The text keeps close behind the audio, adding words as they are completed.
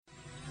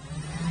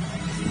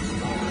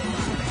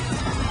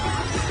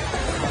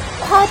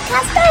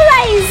Podcast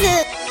Arise!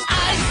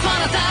 愛しさ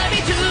の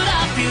旅 to the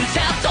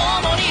future 共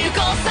に行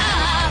こう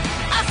さ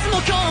明日も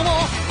今日も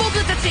僕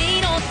たち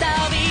の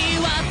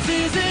旅は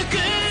続く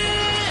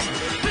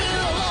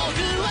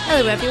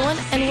Hello everyone,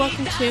 and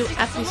welcome to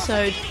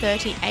episode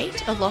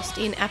 38 of Lost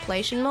in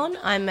Appalachianmon.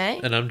 I'm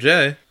May. And I'm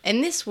Jay.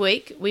 And this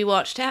week, we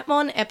watched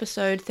Appmon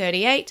episode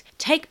 38,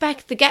 Take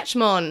Back the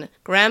Gatchmon,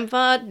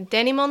 Gramvad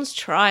Denimon's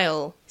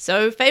Trial.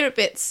 So, favourite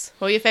bits.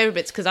 What are your favourite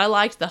bits? Because I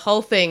liked the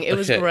whole thing. It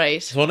was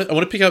great. So I want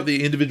to pick out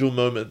the individual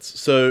moments.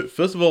 So,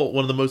 first of all,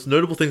 one of the most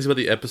notable things about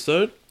the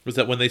episode was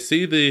that when they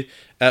see the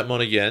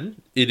Appmon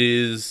again, it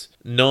is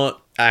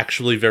not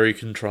actually very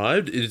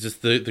contrived. It is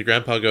just the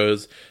grandpa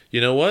goes,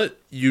 you know what?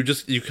 You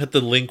cut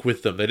the link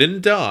with them. They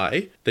didn't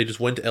die. They just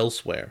went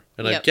elsewhere.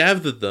 And I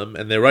gathered them,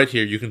 and they're right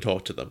here. You can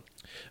talk to them.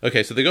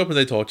 Okay, so they go up and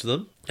they talk to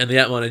them, and the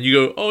Appmon, and you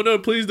go, oh no,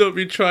 please don't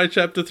retry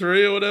chapter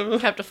 3 or whatever.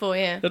 Chapter 4,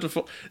 yeah. Chapter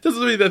 4.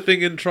 Doesn't mean that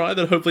thing in Try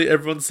that hopefully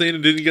everyone's seen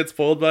and didn't get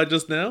spoiled by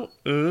just now.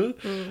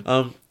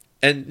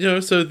 And, you know,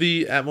 so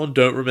the Appmon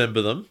don't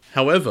remember them.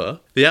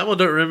 However, the Appmon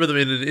don't remember them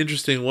in an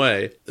interesting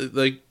way.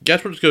 Like,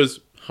 Gatchmon just goes,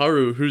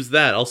 Haru, who's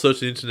that? I'll search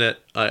the internet.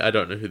 I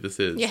don't know who this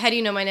is. Yeah, how do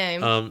you know my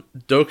name?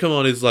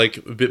 Dokamon is like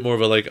a bit more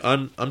of a like,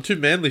 I'm too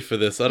manly for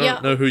this. I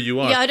don't know who you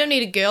are. Yeah, I don't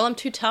need a girl. I'm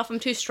too tough. I'm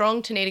too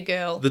strong to need a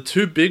girl. The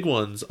two big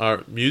ones are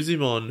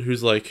Musimon,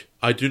 who's like,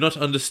 I do not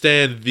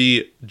understand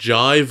the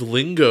jive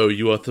lingo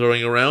you are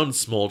throwing around,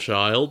 small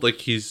child. Like,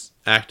 he's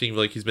acting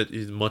like he's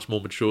much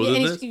more mature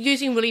than this. He's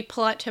using really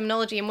polite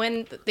terminology, and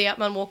when the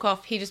Appmon walk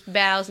off, he just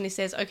bows and he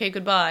says, okay,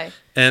 goodbye.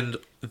 And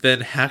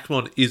then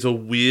Hackmon is a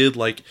weird,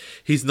 like,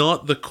 he's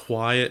not the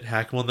quiet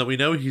Hackmon that we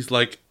know. He's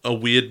like a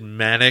weird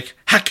manic,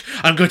 hack,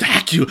 I'm going to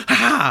hack you, ha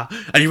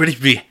ha, are you ready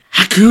to be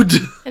hackud?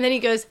 And then he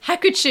goes,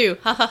 hakuchu,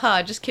 ha ha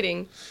ha, just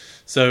kidding.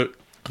 So,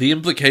 the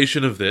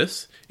implication of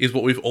this is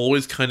what we've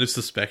always kind of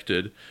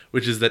suspected,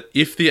 which is that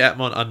if the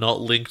Appmon are not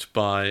linked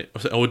by,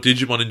 or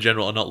Digimon in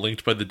general are not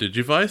linked by the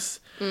Digivice,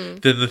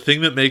 then the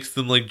thing that makes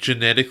them like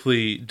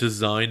genetically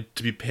designed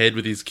to be paired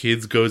with these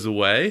kids goes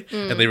away,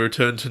 and they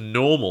return to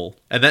normal.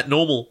 And that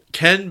normal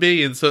can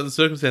be, in certain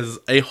circumstances,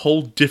 a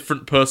whole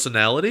different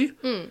personality.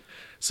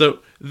 So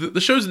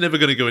the show's never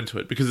going to go into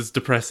it because it's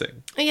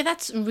depressing. Oh, yeah,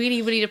 that's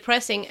really, really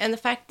depressing. And the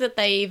fact that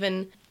they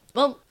even...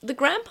 Well, the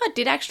grandpa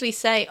did actually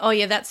say, oh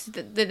yeah,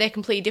 they're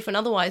completely different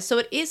otherwise. So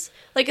it is,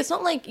 like, it's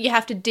not like you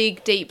have to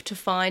dig deep to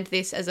find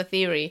this as a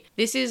theory.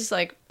 This is,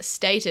 like,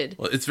 stated.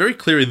 Well, it's very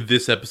clear in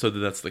this episode that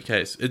that's the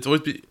case.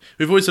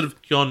 We've always sort of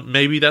gone,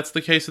 maybe that's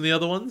the case in the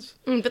other ones.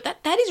 But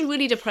that is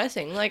really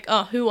depressing. Like,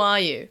 oh, who are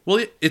you?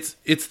 Well, it's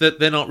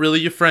that they're not really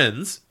your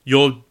friends.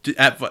 Your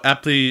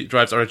Apply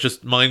drives are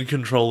just mind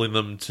controlling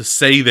them to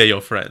say they're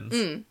your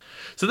friends.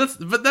 So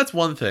that's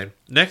one thing.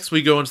 Next,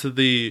 we go into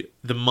the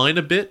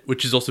minor bit,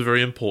 which is also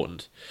very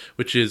important,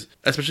 which is,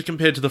 especially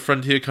compared to the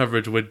Frontier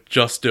coverage we're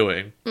just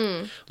doing.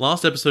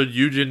 Last episode,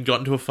 Eugene got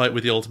into a fight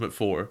with the Ultimate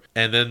Four,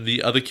 and then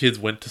the other kids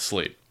went to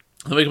sleep.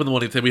 They wake up in the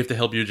morning and say, we have to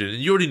help Eugene. And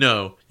you already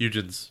know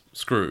Eugene's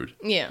screwed.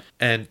 Yeah.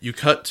 And you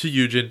cut to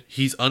Eugene,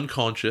 he's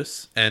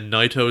unconscious, and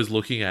Naito is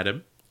looking at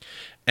him.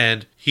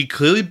 And he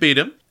clearly beat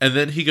him, and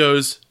then he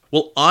goes,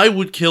 well, I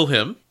would kill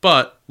him,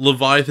 but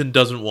Leviathan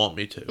doesn't want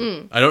me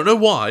to. I don't know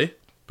why,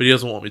 but he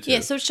doesn't want me to.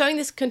 Yeah, so it's showing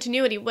this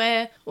continuity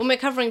where, when we're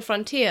covering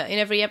Frontier in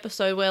every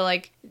episode, where,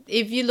 like,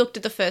 if you looked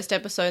at the first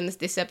episode and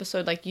this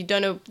episode, like, you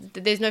don't know,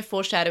 there's no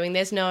foreshadowing,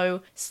 there's no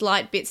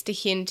slight bits to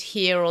hint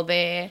here or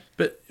there.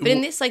 But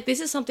in this, like, this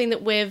is something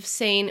that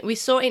we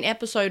saw in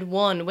episode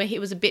 1 where he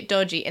was a bit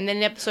dodgy, and then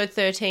in episode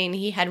 13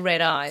 he had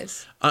red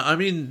eyes. I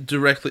mean,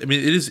 directly,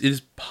 it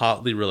is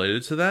partly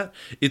related to that.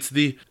 It's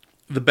the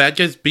bad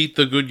guys beat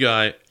the good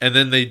guy, and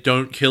then they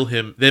don't kill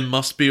him. There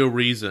must be a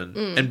reason.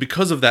 And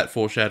because of that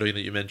foreshadowing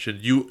that you mentioned,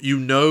 you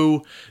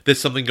know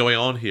there's something going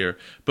on here.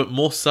 But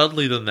more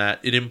subtly than that,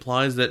 it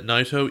implies that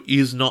Naito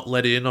is not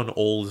let in on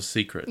all the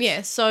secrets.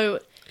 Yeah, so...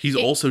 He's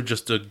also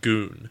just a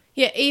goon.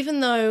 Yeah,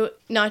 even though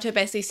Naito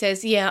basically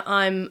says, yeah,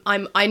 I'm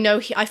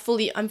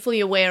fully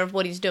aware of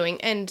what he's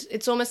doing, and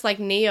it's almost like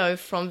Neo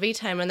from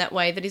V-Tamer in that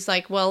way, that he's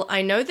like, well,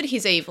 I know that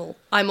he's evil.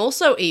 I'm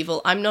also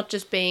evil. I'm not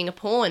just being a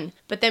pawn.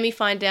 But then we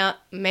find out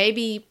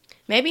maybe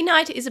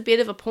Naito is a bit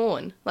of a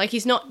pawn. Like,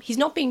 he's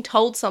not being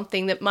told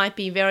something that might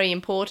be very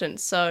important,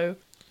 so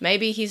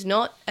maybe he's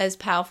not as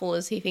powerful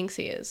as he thinks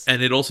he is.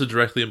 And it also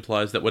directly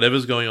implies that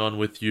whatever's going on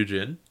with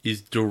Eugene is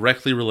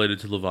directly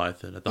related to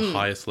Leviathan at the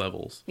highest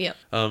levels. Yeah.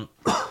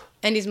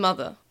 And his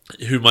mother.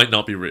 Who might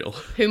not be real.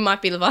 Who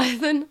might be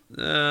Leviathan.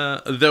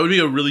 That would be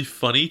a really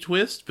funny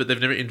twist, but they've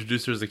never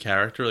introduced her as a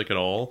character, like, at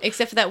all.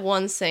 Except for that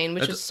one scene,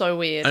 which is so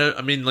weird.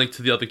 I mean, like,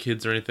 to the other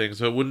kids or anything,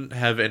 so it wouldn't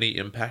have any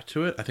impact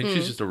to it. I think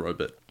she's just a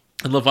robot.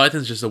 And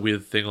Leviathan's just a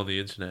weird thing on the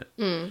internet.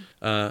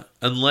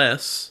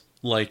 Unless,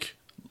 like,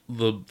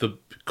 the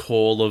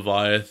core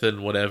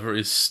Leviathan, whatever,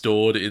 is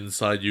stored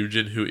inside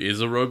Eugen, who is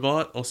a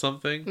robot or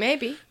something.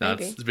 Maybe. No,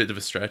 it's a bit of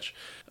a stretch.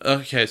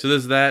 Okay, so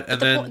there's that,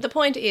 and then The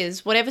point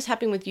is, whatever's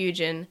happening with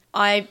Eugen,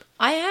 I'm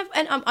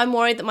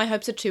worried that my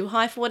hopes are too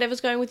high for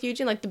whatever's going with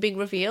Eugen, like the big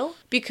reveal,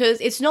 because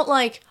it's not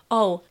like,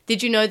 oh,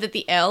 did you know that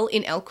the L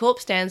in L Corp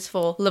stands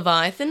for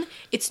Leviathan?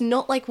 It's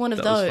not like one of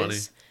That was those.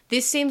 funny.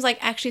 This seems like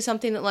actually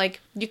something that like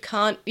you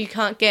can't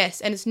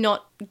guess, and it's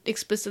not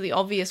explicitly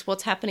obvious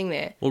what's happening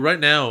there. Well, right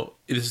now,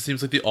 it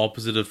seems like the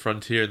opposite of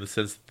Frontier in the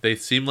sense that they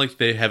seem like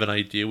they have an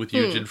idea with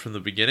Eugen from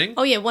the beginning.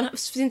 Oh yeah,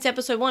 since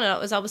episode 1,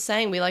 as I was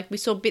saying, we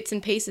saw bits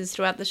and pieces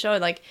throughout the show.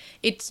 Like,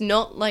 it's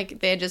not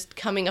like they're just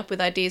coming up with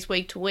ideas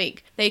week to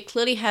week. They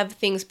clearly have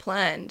things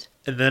planned.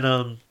 And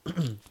then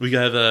we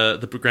got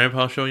the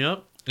grandpa showing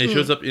up, and he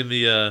shows up in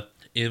the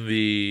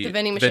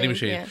vending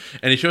machine, yeah.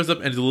 And he shows up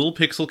and he's a little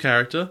pixel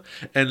character,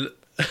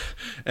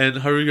 and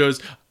Haru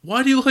goes,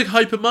 "Why do you look like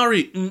Hyper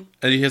Mario?"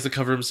 And he has to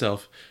cover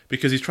himself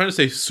because he's trying to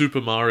say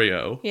Super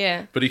Mario,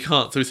 Yeah. but he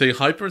can't, so he's saying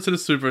Hyper instead of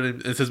Super,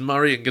 and it says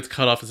Mario and gets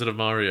cut off instead of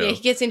Mario. Yeah,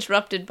 he gets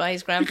interrupted by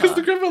his grandpa. Because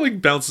the grandpa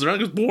like bounces around,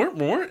 goes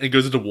more, and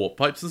goes into warp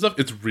pipes and stuff.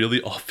 It's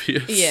really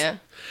obvious. Yeah.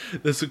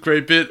 There's a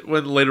great bit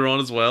when later on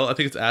as well, I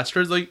think it's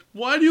Astra's like,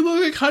 "Why do you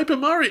look like Hyper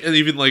Mario?" And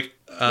even like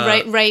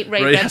Ray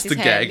has has his to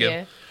hand, gag him.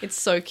 yeah. It's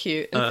so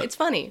cute. And it's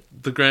funny.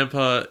 The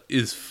grandpa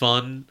is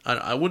fun.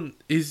 I wouldn't.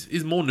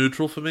 He's more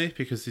neutral for me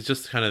because he's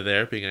just kind of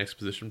there being an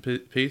exposition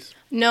piece.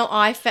 No,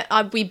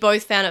 we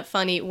both found it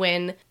funny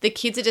when the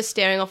kids are just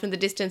staring off in the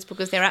distance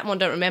because their Atmon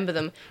don't remember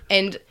them,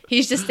 and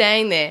he's just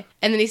standing there,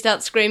 and then he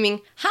starts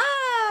screaming,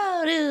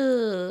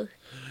 "Haru!"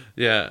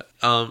 Yeah.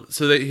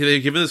 So they're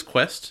given this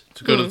quest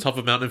to go to the top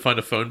of a mountain and find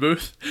a phone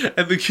booth,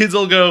 and the kids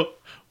all go,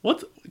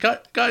 "What,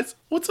 guys?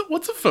 What's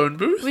a phone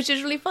booth?" Which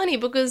is really funny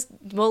because,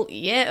 well,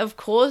 yeah, of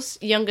course,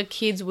 younger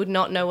kids would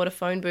not know what a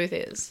phone booth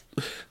is.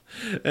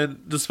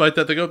 And despite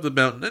that, they go up the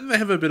mountain and they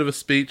have a bit of a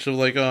speech of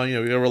like, "Oh, we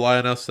gotta rely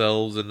on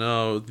ourselves, and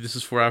this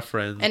is for our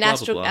friends." And blah,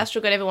 Astra blah, blah.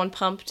 Astra got everyone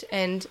pumped,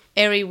 and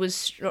Eri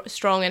was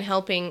strong and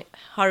helping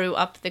Haru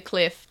up the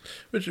cliff.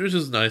 Which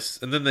is nice.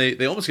 And then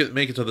they almost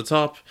make it to the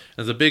top.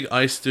 There's a big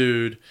ice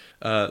dude.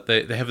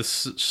 They have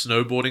this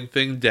snowboarding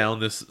thing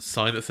down this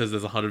sign that says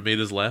there's 100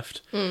 meters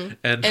left.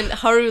 And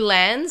Haru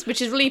lands,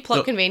 which is really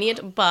plot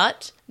convenient,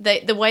 but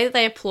the way that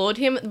they applaud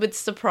him with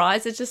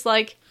surprise, it's just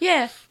like,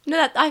 yeah,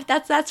 no,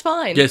 that's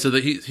fine. yeah, so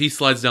that he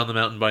slides down the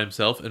mountain by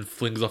himself and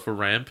flings off a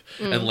ramp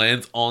and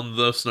lands on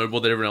the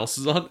snowboard that everyone else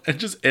is on. And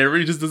just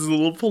Eri just does a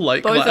little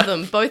polite Both clap. of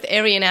them, both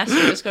Eri and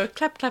Astra, just go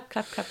clap, clap,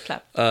 clap, clap,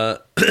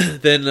 clap.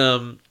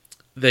 Then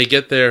they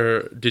get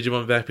their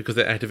Digimon back because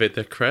they activate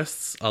their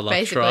crests, a la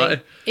Basically, Try.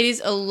 it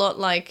is a lot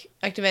like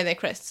activating their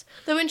crests.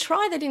 Though in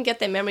Try, they didn't get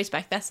their memories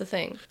back. That's the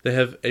thing. They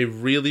have a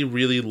really,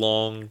 really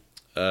long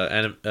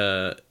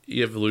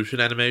evolution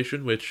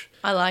animation, which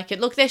I like it.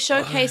 Look, they're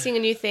showcasing a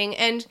new thing,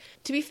 and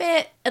to be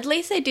fair, at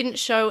least they didn't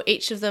show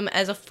each of them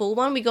as a full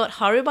one. We got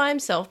Haru by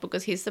himself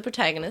because he's the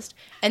protagonist,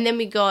 and then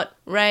we got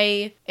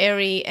Ray,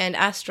 Eri, and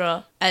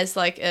Astra as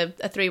like a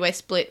three-way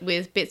split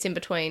with bits in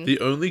between. the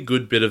only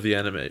good bit of the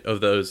anime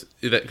of those,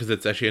 because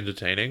it's actually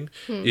entertaining,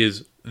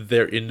 is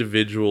their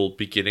individual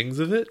beginnings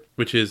of it,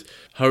 which is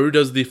Haru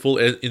does the full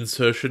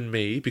insertion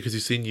me because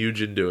you've seen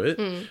Eugen do it.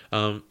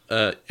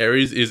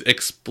 Aries is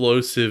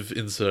explosive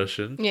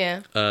insertion.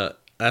 Yeah.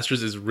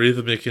 Astra's is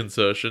rhythmic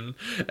insertion,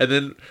 and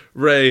then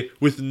Ray,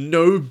 with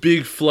no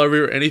big flurry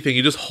or anything,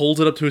 he just holds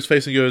it up to his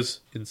face and goes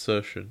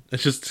insertion.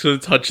 It just sort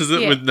of touches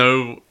it Yeah. with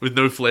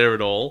no flair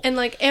at all. And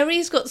like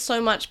Eri's got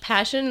so much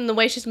passion in the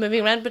way she's moving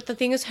around, but the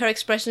thing is, her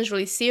expression is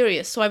really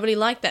serious, so I really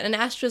like that. And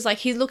Astra's like,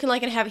 he's looking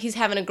like he's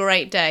having a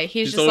great day.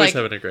 He's just always like,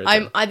 having a great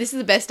day. This is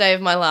the best day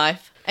of my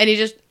life, and he's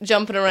just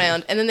jumping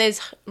around. And then there's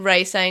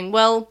Ray saying,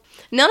 "Well,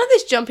 none of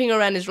this jumping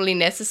around is really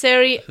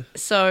necessary,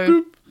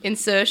 so."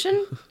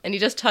 Insertion, and he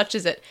just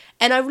touches it,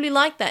 and I really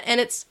like that. And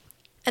that's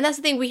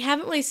the thing, we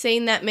haven't really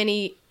seen that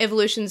many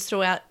evolutions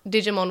throughout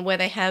Digimon where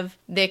they have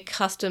their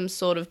custom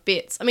sort of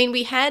bits. I mean,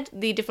 we had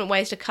the different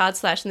ways to card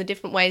slash and the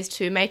different ways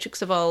to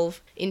matrix evolve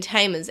in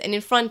Tamers, and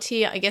in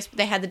Frontier I guess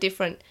they had the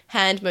different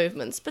hand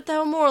movements, but they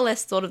were more or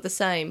less sort of the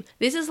same.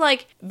 This is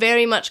like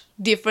very much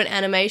different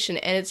animation,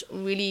 and it's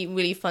really,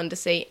 really fun to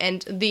see.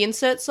 And the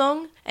insert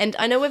song, and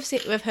I know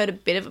we've heard a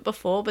bit of it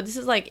before, but this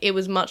is like, it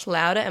was much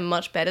louder and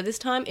much better this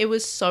time. It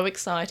was so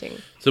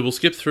exciting. So we'll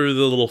skip through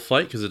the little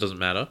fight because it doesn't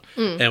matter,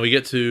 and we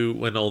get to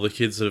when all the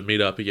kids sort of meet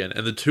up again.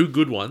 And the two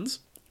good ones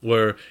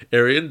were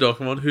Eri and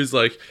Dokomon, who's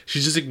like,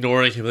 she's just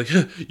ignoring him, like,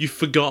 "You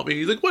forgot me."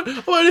 He's like, "What?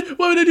 Why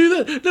would I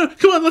do that? No,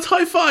 come on, let's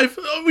high five.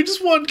 Oh, we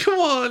just won. Come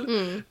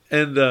on."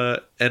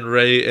 And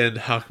Ray and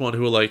Hakumon,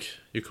 who are like,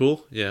 "You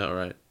cool? Yeah, all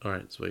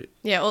right, sweet."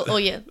 Yeah,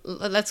 yeah,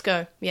 let's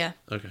go. Yeah.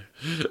 Okay.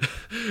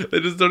 They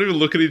just don't even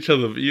look at each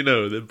other, but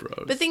they're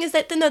bros. The thing is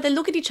that they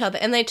look at each other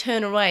and they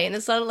turn away, and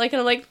it's like,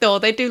 oh,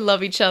 they do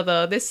love each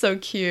other. They're so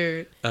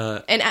cute.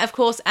 And of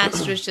course,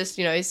 Astra's just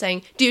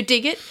saying, "Do you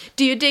dig it?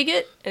 Do you dig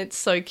it?" It's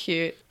so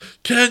cute.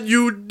 Can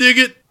you dig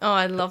it, Oh,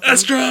 I love them.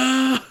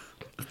 Astra?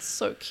 It's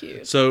so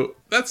cute. So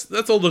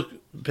that's all the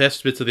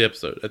best bits of the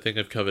episode. I think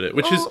I've covered it.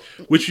 Well-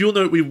 Which you'll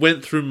note we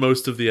went through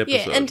most of the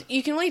episode. Yeah, and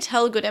you can really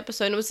tell a good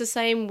episode. And it was the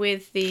same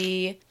with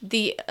the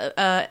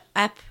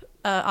app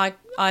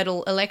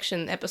idol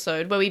election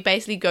episode, where we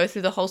basically go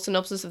through the whole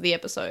synopsis of the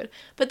episode.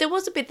 But there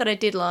was a bit that I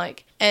did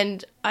like,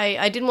 and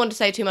I didn't want to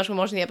say too much when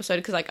watching the episode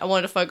because I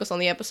wanted to focus on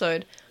the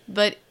episode.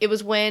 But it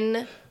was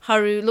when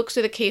Haru looks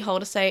through the keyhole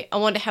to say, "I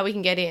wonder how we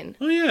can get in."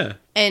 Oh yeah.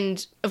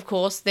 And of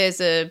course, there's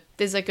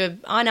like an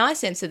eye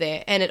sensor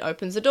there, and it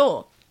opens the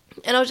door.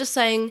 And I was just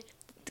saying,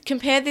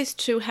 compare this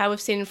to how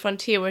we've seen in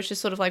Frontier, where it's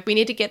just sort of like, we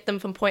need to get them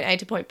from point A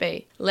to point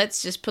B.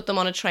 Let's just put them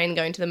on a train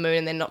going to the moon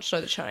and then not show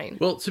the train.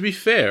 Well, to be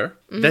fair,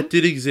 that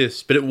did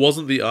exist, but it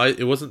wasn't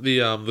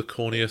the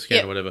cornea scan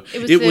Yeah, or whatever.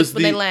 It was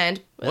when they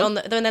land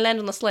What? when they land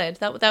on the sled.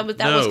 That was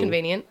No.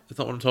 convenient. That's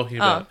not what I'm talking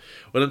about.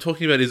 What I'm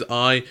talking about is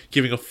I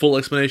giving a full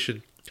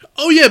explanation.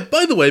 Oh yeah,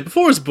 by the way,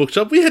 before it was a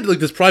bookshop, we had like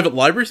this private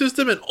library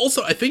system, and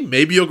also I think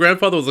maybe your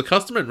grandfather was a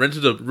customer and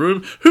rented a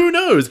room. Who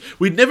knows?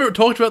 We'd never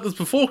talked about this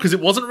before because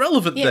it wasn't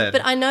relevant Yeah, then.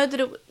 but I know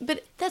that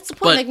but that's the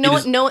point. But Like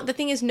it is- the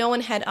thing is, no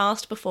one had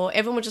asked before.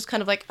 Everyone was just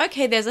kind of like,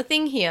 okay, there's a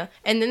thing here.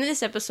 And then in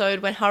this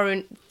episode, when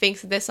Haru thinks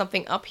that there's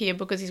something up here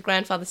because his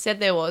grandfather said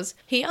there was,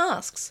 he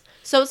asks.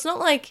 So it's not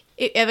like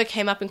it ever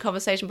came up in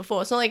conversation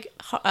before. It's not like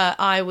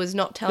I was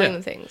not telling Yeah.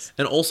 them things.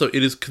 And also,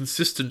 it is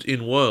consistent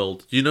in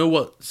world. You know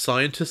what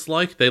scientists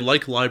like? They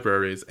like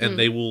libraries, and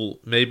they will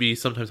maybe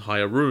sometimes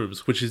hire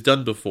rooms, which is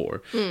done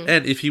before.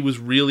 And if he was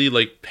really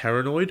like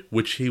paranoid,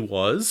 which he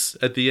was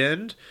at the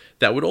end,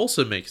 that would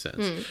also make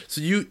sense.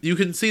 So you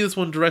can see this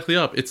one directly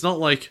up. It's not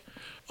like,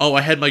 oh,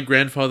 I had my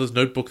grandfather's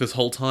notebook this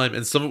whole time,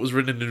 and some of it was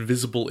written in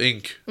invisible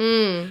ink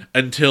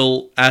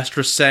until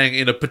Astra sang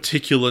in a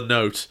particular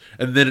note,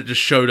 and then it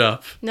just showed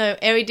up. No,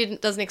 Eri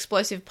does an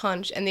explosive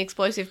punch, and the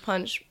explosive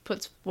punch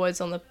puts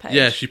words on the page.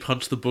 Yeah, she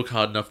punched the book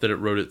hard enough that it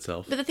wrote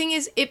itself. But the thing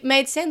is, it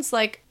made sense.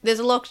 Like, there's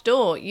a locked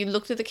door. You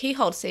look through the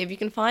keyhole to see if you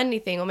can find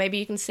anything, or maybe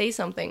you can see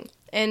something.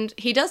 And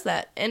he does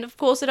that. And of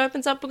course, it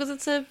opens up because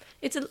it's a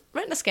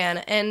retina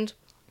scanner. And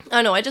I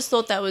don't know, I just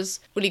thought that was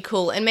really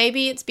cool. And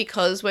maybe it's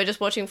because we're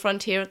just watching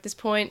Frontier at this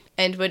point,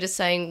 and we're just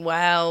saying,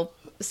 wow,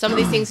 some of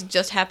these things are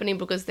just happening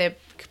because they're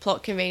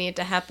plot convenient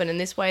to happen, and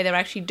this way they're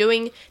actually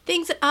doing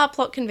things that are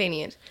plot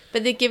convenient.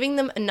 But they're giving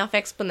them enough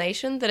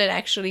explanation that it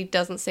actually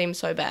doesn't seem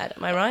so bad.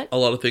 Am I right? A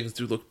lot of things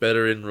do look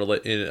better in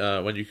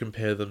when you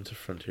compare them to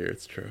Frontier.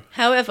 It's true.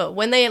 However,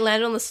 when they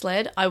landed on the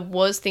sled, I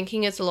was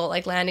thinking it's a lot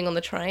like landing on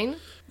the train.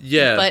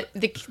 Yeah, But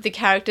the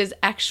characters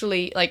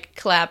actually like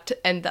clapped,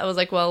 and I was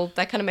like, well,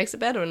 that kind of makes it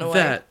better in a way.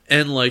 that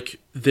and like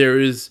there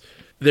is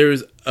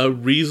a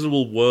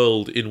reasonable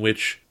world in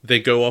which they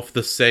go off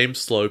the same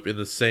slope in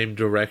the same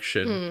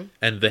direction,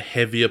 and the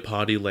heavier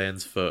party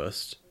lands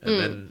first, and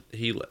then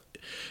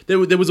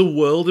there was a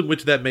world in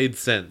which that made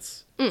sense.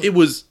 It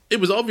was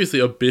obviously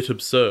a bit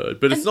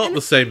absurd, but it's not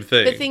the same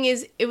thing. The thing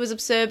is, it was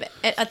absurd.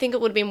 I think it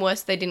would have been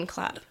worse if they didn't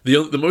clap.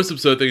 The most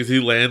absurd thing is he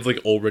lands like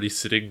already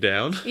sitting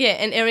down. Yeah,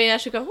 and Eri and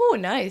Ash would go, oh,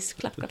 nice.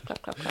 Clap, clap,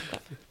 clap, clap, clap,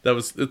 clap.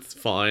 It's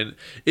fine.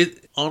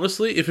 It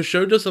honestly, if a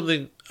show does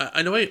something,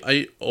 I know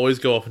I always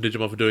go off on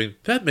Digimon for doing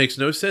that makes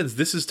no sense.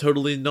 This is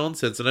totally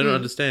nonsense, and I don't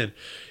understand.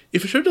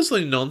 If a show does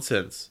something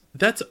nonsense,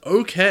 that's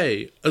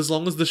okay as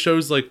long as the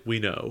show's like, we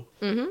know.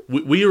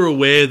 We are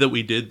aware that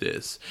we did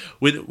this.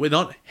 We're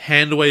not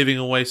hand waving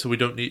away, so we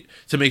don't need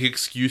to make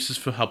excuses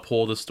for how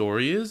poor the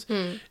story is.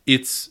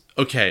 It's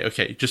okay.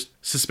 Just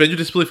suspend your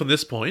disbelief on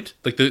this point.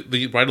 Like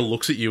the writer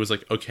looks at you as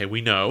like, okay,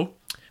 we know.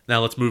 Now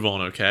let's move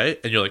on, okay?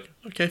 And you're like,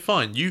 okay,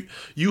 fine.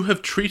 You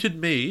have treated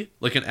me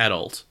like an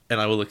adult,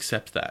 and I will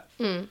accept that.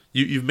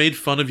 You've made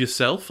fun of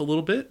yourself a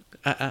little bit.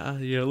 A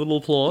little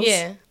applause.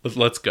 Yeah.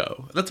 Let's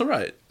go. That's all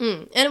right.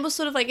 And it was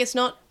sort of like, it's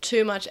not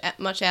too much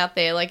out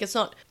there. Like, it's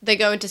not, they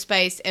go into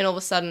space and all of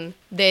a sudden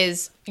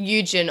there's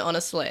Eugen on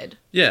a sled.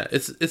 Yeah,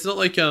 it's not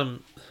like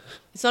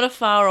It's not a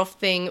far off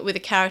thing with a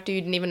character you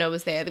didn't even know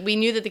was there. We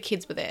knew that the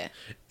kids were there.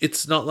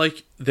 It's not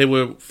like they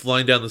were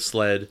flying down the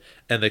sled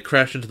and they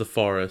crash into the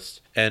forest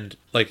and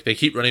like they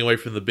keep running away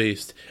from the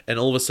beast and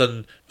all of a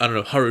sudden, I don't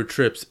know, Haru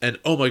trips and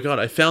oh my god,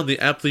 I found the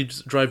Aptly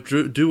Drive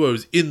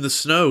duos in the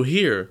snow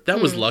here.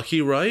 That was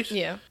lucky, right?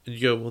 Yeah. And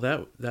you go,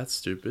 well, that's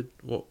stupid.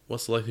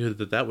 What's the likelihood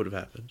that would have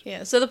happened?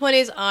 Yeah. So the point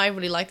is, I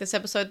really liked this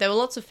episode. There were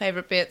lots of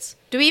favourite bits.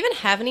 Do we even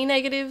have any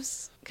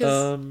negatives?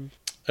 'Cause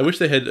I wish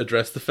they had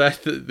addressed the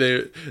fact that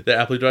their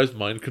Aptly Drives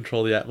mind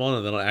control the Atmon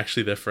and they're not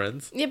actually their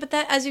friends. yeah, but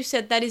that, as you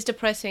said, that is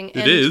depressing.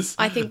 And It is.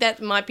 I think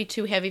that might be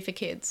too heavy for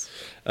kids.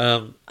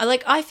 Um,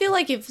 I feel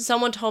like if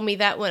someone told me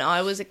that when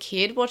I was a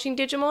kid watching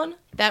Digimon,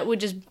 that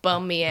would just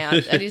bum me out.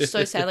 It is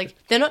so sad. Like,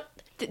 they're not...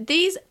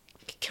 these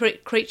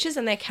creatures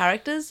and their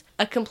characters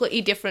are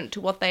completely different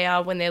to what they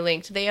are when they're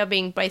linked. They are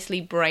being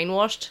basically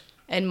brainwashed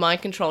and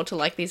mind controlled to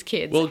like these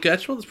kids. well,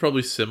 Gatchmon's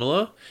probably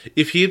similar.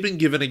 If he had been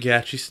given a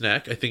Gachi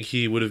snack, I think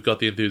he would have got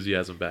the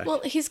enthusiasm back. Well,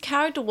 his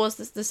character was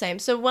the same.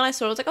 So when I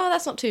saw it, I was like, oh,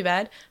 that's not too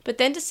bad. But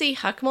then to see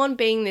Hakumon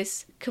being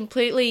this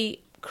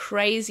completely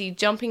crazy,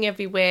 jumping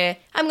everywhere,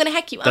 I'm going to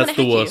hack you, I'm going That's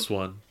to hack the you. worst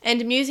one.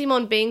 And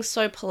Musimon being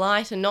so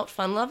polite and not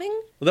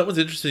fun-loving, Well, that one's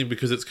interesting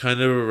because it's kind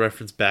of a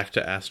reference back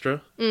to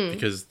Astra,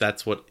 because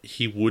that's what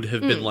he would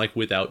have been like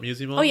without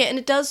Musimon. Oh yeah, and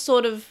it does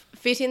sort of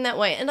fit in that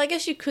way. And I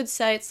guess you could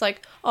say it's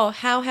like, oh,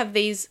 how have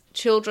these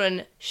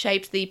children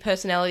shaped the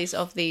personalities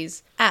of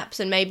these apps?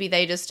 And maybe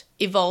they just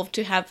evolved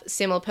to have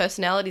similar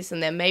personalities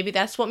in them. Maybe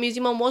that's what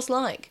Musimon was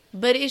like.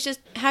 But it's just,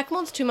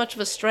 Hackmon's too much of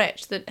a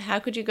stretch, that how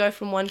could you go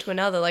from one to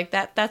another? Like,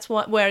 that's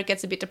where it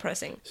gets a bit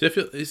depressing. I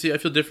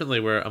feel differently,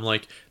 where I'm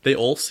like, they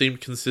all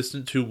seemed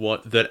consistent to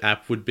what that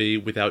app would be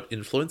without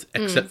influence,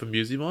 except for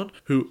Musimon,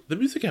 who, the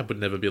music app would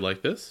never be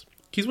like this.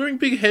 He's wearing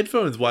big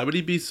headphones. Why would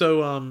he be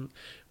so,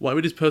 why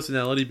would his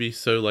personality be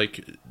so,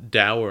 like,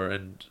 dour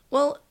and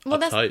Well,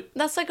 uptight?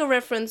 that's like a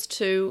reference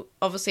to,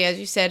 obviously, as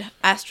you said,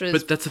 Astra's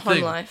But that's the home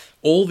thing. life.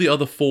 All the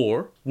other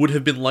four would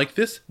have been like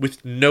this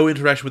with no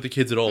interaction with the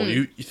kids at all.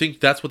 You think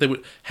that's what they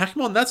would...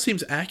 Hackmon, that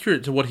seems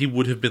accurate to what he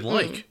would have been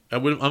like.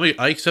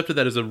 I accepted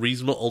that as a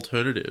reasonable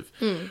alternative.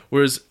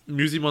 Whereas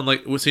Musimon,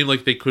 like, it seemed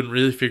like they couldn't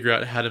really figure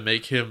out how to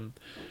make him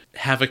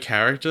have a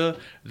character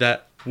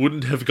that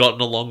wouldn't have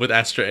gotten along with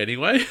Astra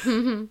anyway.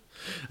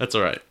 That's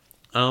all right.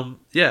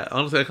 Yeah,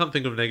 honestly, I can't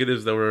think of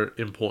negatives that were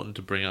important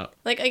to bring up.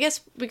 Like, I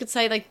guess we could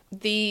say, like,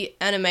 the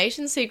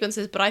animation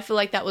sequences, but I feel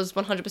like that was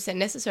 100%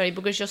 necessary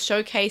because you're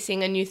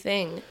showcasing a new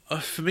thing.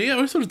 For me, I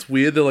always thought it's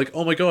weird. They're like,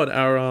 oh my god,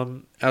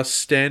 our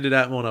standard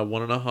Atmon are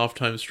 1.5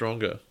 times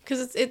stronger.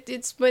 Because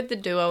it's with the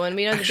duo, and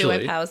we know the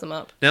duo powers them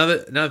up. Now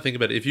that I think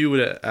about it, if you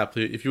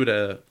were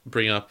to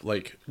bring up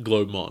like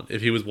Globemon,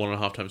 if he was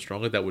 1.5 times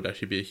stronger, that would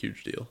actually be a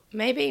huge deal.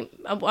 Maybe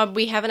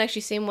we haven't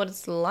actually seen what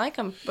it's like.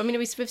 I mean,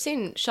 we've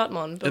seen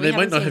Shotmon, but and we they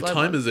might haven't not seen have Globemon.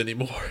 timers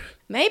anymore,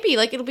 Maybe,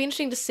 like, it'll be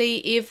interesting to see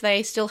if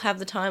they still have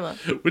the timer.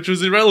 which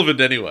was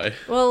irrelevant anyway.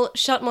 Well,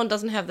 Shotmon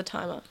doesn't have the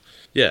timer,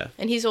 Yeah,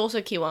 and he's also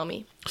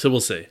Kiwami, so we'll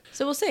see.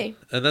 so we'll see.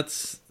 And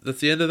that's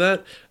the end of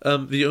that.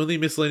 The only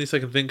miscellaneous I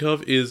can think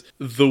of is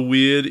the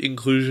weird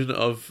inclusion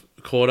of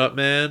Caught Up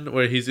Man,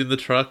 where he's in the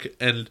truck,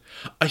 and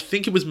I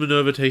think it was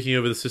Minerva taking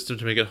over the system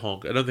to make it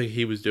honk. I don't think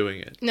he was doing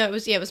it. No, it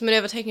was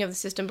Minerva taking over the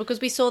system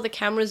because we saw the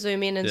camera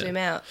zoom in and zoom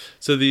out.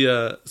 So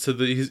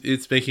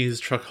it's making his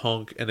truck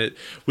honk, and and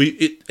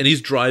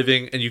he's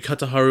driving, and you cut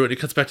to Haru, and it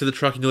cuts back to the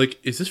truck, and you're like,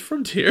 is this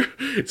Frontier?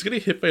 It's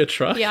getting hit by a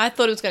truck. Yeah, I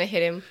thought it was going to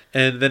hit him.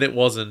 And then it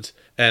wasn't,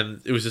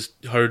 and it was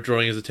just Haru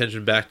drawing his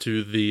attention back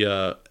to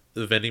the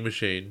vending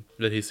machine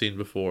that he's seen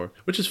before,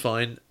 which is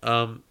fine.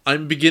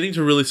 I'm beginning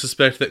to really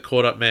suspect that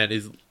Caught Up Man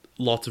is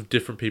lots of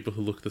different people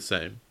who look the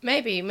same.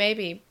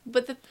 Maybe.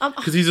 But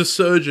because he's a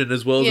surgeon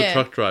as well as a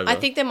truck driver. I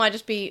think there might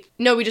just be...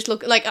 No, we just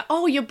look... Like,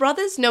 oh, you're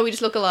brothers? No, we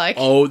just look alike.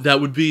 Oh,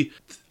 that would be...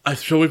 I'm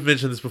sure we've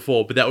mentioned this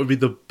before, but that would be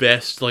the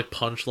best, like,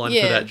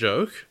 punchline for that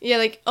joke. Yeah,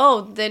 like,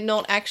 oh, they're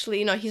not actually...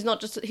 You know, he's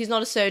not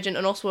a surgeon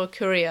and also a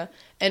courier.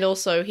 And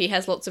also, he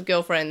has lots of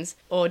girlfriends.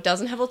 Or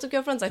doesn't have lots of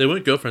girlfriends. They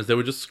weren't girlfriends. They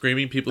were just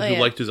screaming people who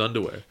liked his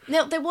underwear.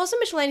 Now, there was a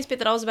miscellaneous bit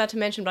that I was about to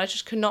mention, but I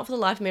just could not for the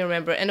life of me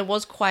remember it. And it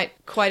was quite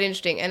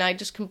interesting. And I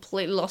just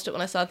completely lost it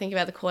when I started thinking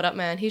about the Caught Up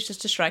Man. He's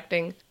just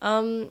distracting.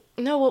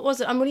 No, what was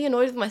it? I'm really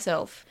annoyed with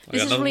myself.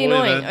 This is really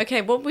annoying.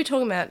 Okay, what were we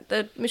talking about?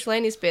 The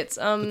miscellaneous bits.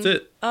 That's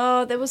it.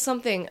 Oh, there was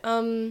something.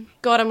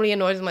 God, I'm really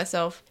annoyed with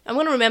myself. I'm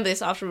going to remember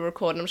this after we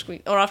record,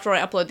 and or after I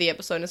upload the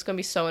episode, and it's going to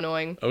be so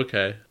annoying.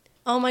 Okay.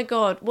 Oh my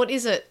god, what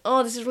is it?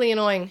 Oh, this is really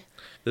annoying.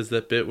 There's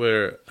that bit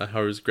where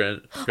Haru's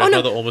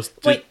grandfather almost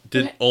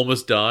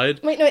died.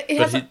 Wait, no,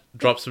 he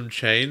dropped some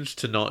change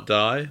to not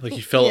die. Like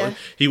he fell. Yeah.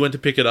 He went to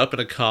pick it up,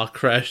 and a car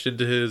crashed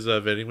into his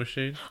vending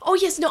machine. Oh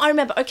yes, no, I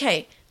remember.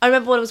 Okay, I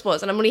remember what it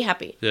was, and I'm really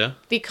happy. Yeah.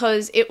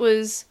 Because it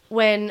was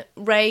when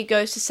Ray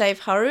goes to save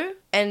Haru,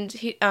 and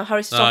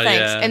Haru says, "Oh, thanks."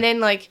 Yeah. And then,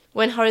 like,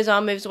 when Haru's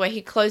arm moves away,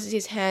 he closes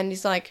his hand.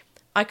 He's like,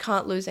 I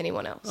can't lose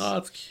anyone else. Oh,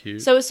 that's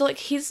cute. So it's like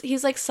his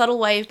like subtle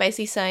way of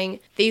basically saying,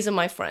 these are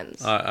my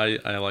friends.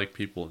 I like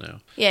people now.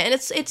 Yeah, and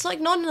it's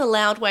like not in a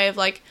loud way of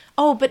like,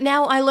 oh, but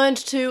now I learned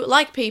to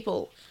like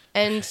people.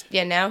 And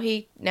yeah, now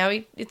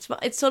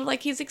it's sort of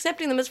like he's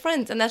accepting them as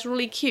friends, and that's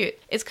really cute.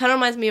 It kind of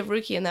reminds me of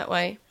Ruki in that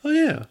way. Oh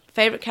yeah.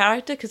 Favorite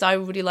character? Because I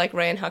really like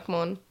Ray and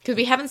Hackmon. Because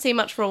we haven't seen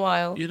much for a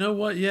while. You know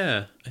what?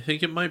 Yeah, I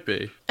think it might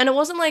be. And it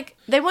wasn't like,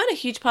 they weren't a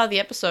huge part of the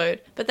episode,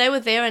 but they were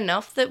there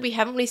enough that we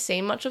haven't really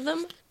seen much of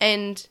them.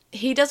 And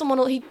he doesn't want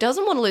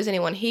to lose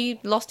anyone. He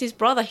lost his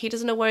brother. He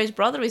doesn't know where his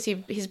brother is.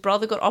 His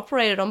brother got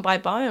operated on by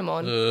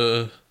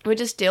Biomon. Which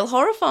is still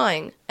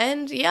horrifying.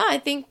 And yeah, I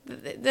think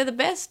they're the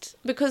best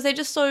because they're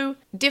just so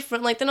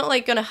different. Like, they're not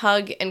like going to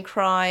hug and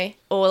cry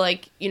or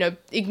like, you know,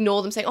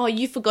 ignore them saying, oh,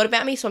 you forgot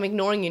about me, so I'm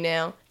ignoring you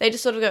now. They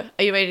just sort of go,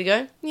 are you ready to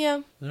go?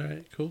 Yeah. All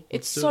right, cool.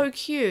 It's so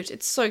cute.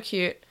 It's so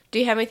cute. Do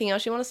you have anything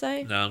else you want to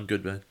say? No, I'm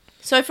good, man.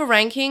 So for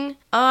ranking,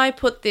 I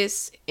put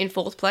this in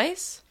 4th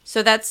place.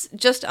 So that's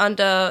just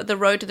under the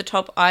Road to the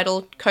Top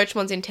Idol,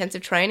 Coachmon's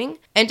Intensive Training.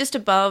 And just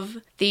above,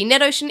 the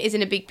NetOcean is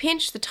in a big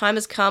pinch, the time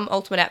has come,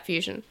 Ultimate App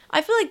Fusion.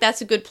 I feel like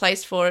that's a good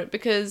place for it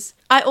because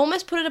I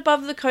almost put it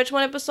above the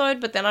Coachmon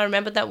episode, but then I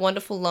remembered that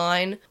wonderful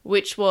line,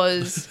 which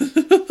was...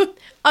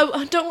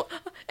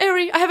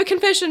 Eri, I have a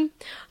confession.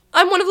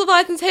 I'm one of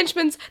Leviathan's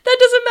henchmen. That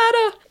doesn't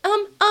matter.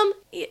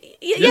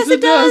 Yes,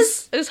 it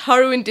does. There's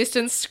Haru in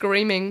distance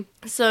screaming.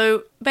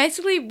 So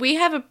basically, we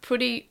have a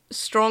pretty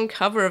strong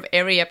cover of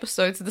every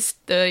episode to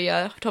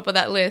the top of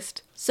that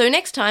list. So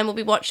next time we'll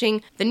be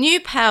watching the new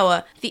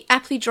power, the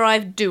Aptly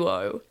Drive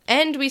Duo.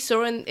 And we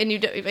saw and you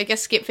I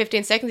guess skip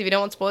 15 seconds if you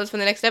don't want spoilers from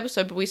the next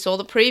episode, but we saw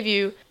the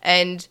preview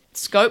and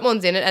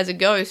Scopemon's in it as a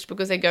ghost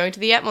because they're going to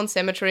the Atmon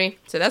Cemetery.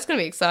 So that's going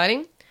to be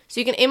exciting. So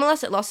you can email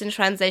us at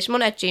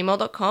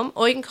lostintranslationmon@gmail.com,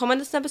 or you can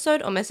comment this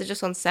episode or message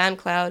us on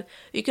SoundCloud.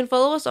 You can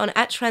follow us on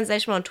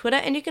 @translationmon on Twitter,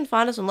 and you can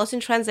find us on Lost in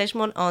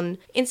Translationmon on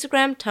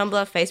Instagram,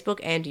 Tumblr, Facebook,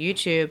 and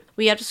YouTube.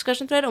 We have a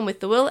discussion thread on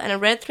With the Will and a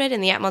red thread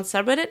in the Atmon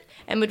subreddit,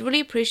 and we'd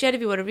really appreciate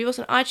if you would review us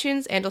on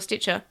iTunes and or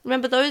Stitcher.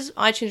 Remember, those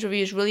iTunes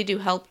reviews really do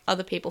help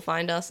other people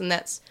find us, and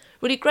that's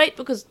really great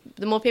because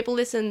the more people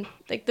listen,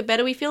 like, the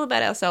better we feel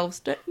about ourselves.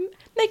 Don't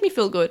make me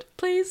feel good,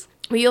 please.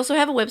 We also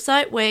have a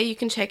website where you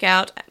can check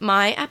out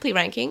my Aptly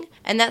ranking,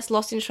 and that's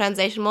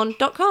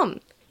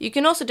lostintranslationmon.com. You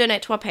can also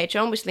donate to our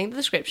Patreon, which is linked in the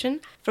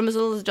description, from as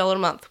little as $1 a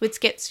month, which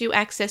gets you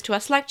access to our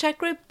Slack chat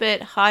group,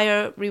 but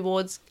higher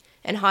rewards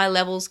and higher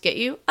levels get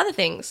you other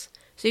things.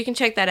 So you can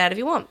check that out if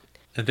you want.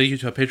 And thank you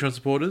to our Patreon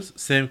supporters,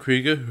 Sam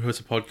Krieger, who hosts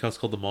a podcast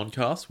called The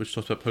Moncast, which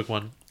talks about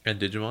Pokemon and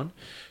Digimon.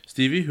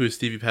 Stevie, who is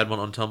Stevie Padmon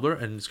on Tumblr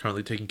and is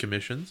currently taking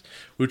commissions.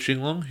 Wu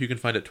Qinglong, who you can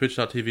find at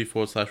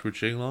twitch.tv/Wu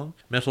Qinglong.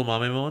 Metal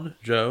Mamemon,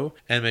 Joe,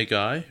 Anime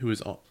Guy, who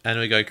is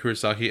Anime Guy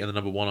Kurosaki and the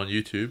number 1 on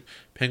YouTube.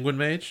 Penguin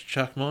Mage,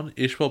 Chuckmon,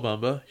 Ishwell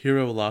Bumba,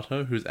 Hiro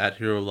Olato, who is at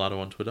Hiro Olato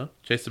on Twitter.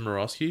 Jason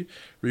Morosky,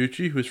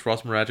 Ryuchi, who is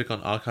Frost Moragic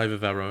on Archive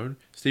of Our Own.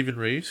 Stephen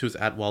Reeves, who is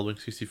at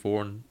Wildwing64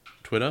 on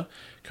Twitter,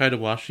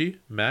 Kaidawashi,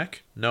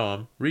 Mac,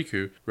 Noam,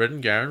 Riku, Red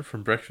and Garen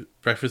from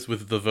Breakfast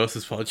with the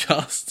Versus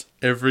podcast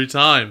every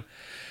time.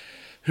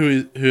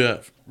 Red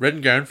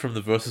and Garen from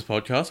the Versus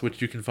podcast,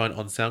 which you can find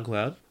on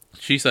SoundCloud.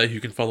 Shisai, who you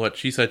can follow at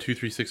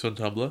Shisai236 on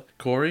Tumblr.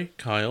 Corey,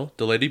 Kyle,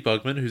 The Lady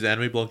Bugman, whose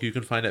anime blog you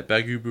can find at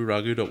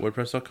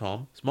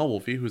baguburagu.wordpress.com. Small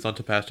Wolfie, who's on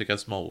Tapastic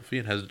as Small Wolfie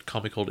and has a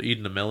comic called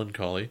Eden of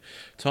Melancholy.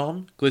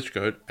 Tom,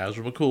 Glitchgoat,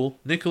 Azra McCool,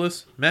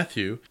 Nicholas,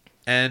 Matthew,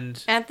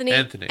 and Anthony.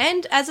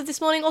 And as of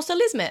this morning, also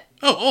Lismet.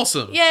 Oh,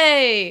 awesome!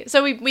 Yay!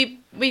 So we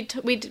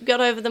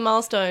got over the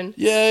milestone.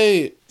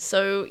 Yay!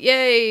 So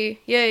yay!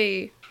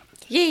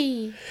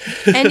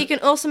 And you can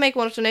also make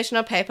one donation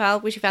on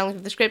PayPal, which you found in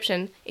the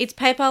description. It's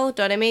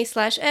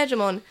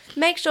paypal.me/Edgemon.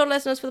 Make sure to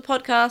listen to us for the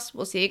podcast.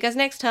 We'll see you guys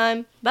next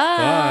time.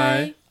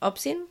 Bye.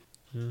 Opsin?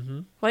 Mm-hmm.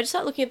 Why'd you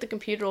start looking at the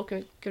computer all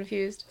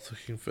confused?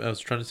 I was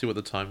trying to see what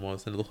the time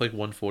was, and it looked like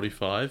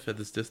 1:45 at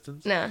this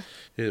distance. Nah.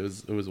 It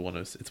was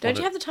 1:06. Don't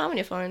you have the time on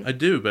your phone? I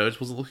do, but I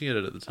just wasn't looking at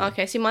it at the time.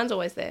 Okay, so mine's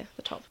always there,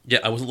 the top. Yeah,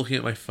 I wasn't looking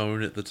at my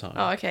phone at the time.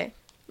 Oh, okay.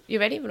 You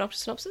ready for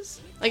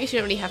synopsis? I guess you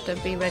don't really have to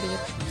be ready.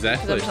 Exactly.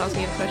 Because I'm just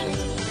asking you the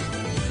questions.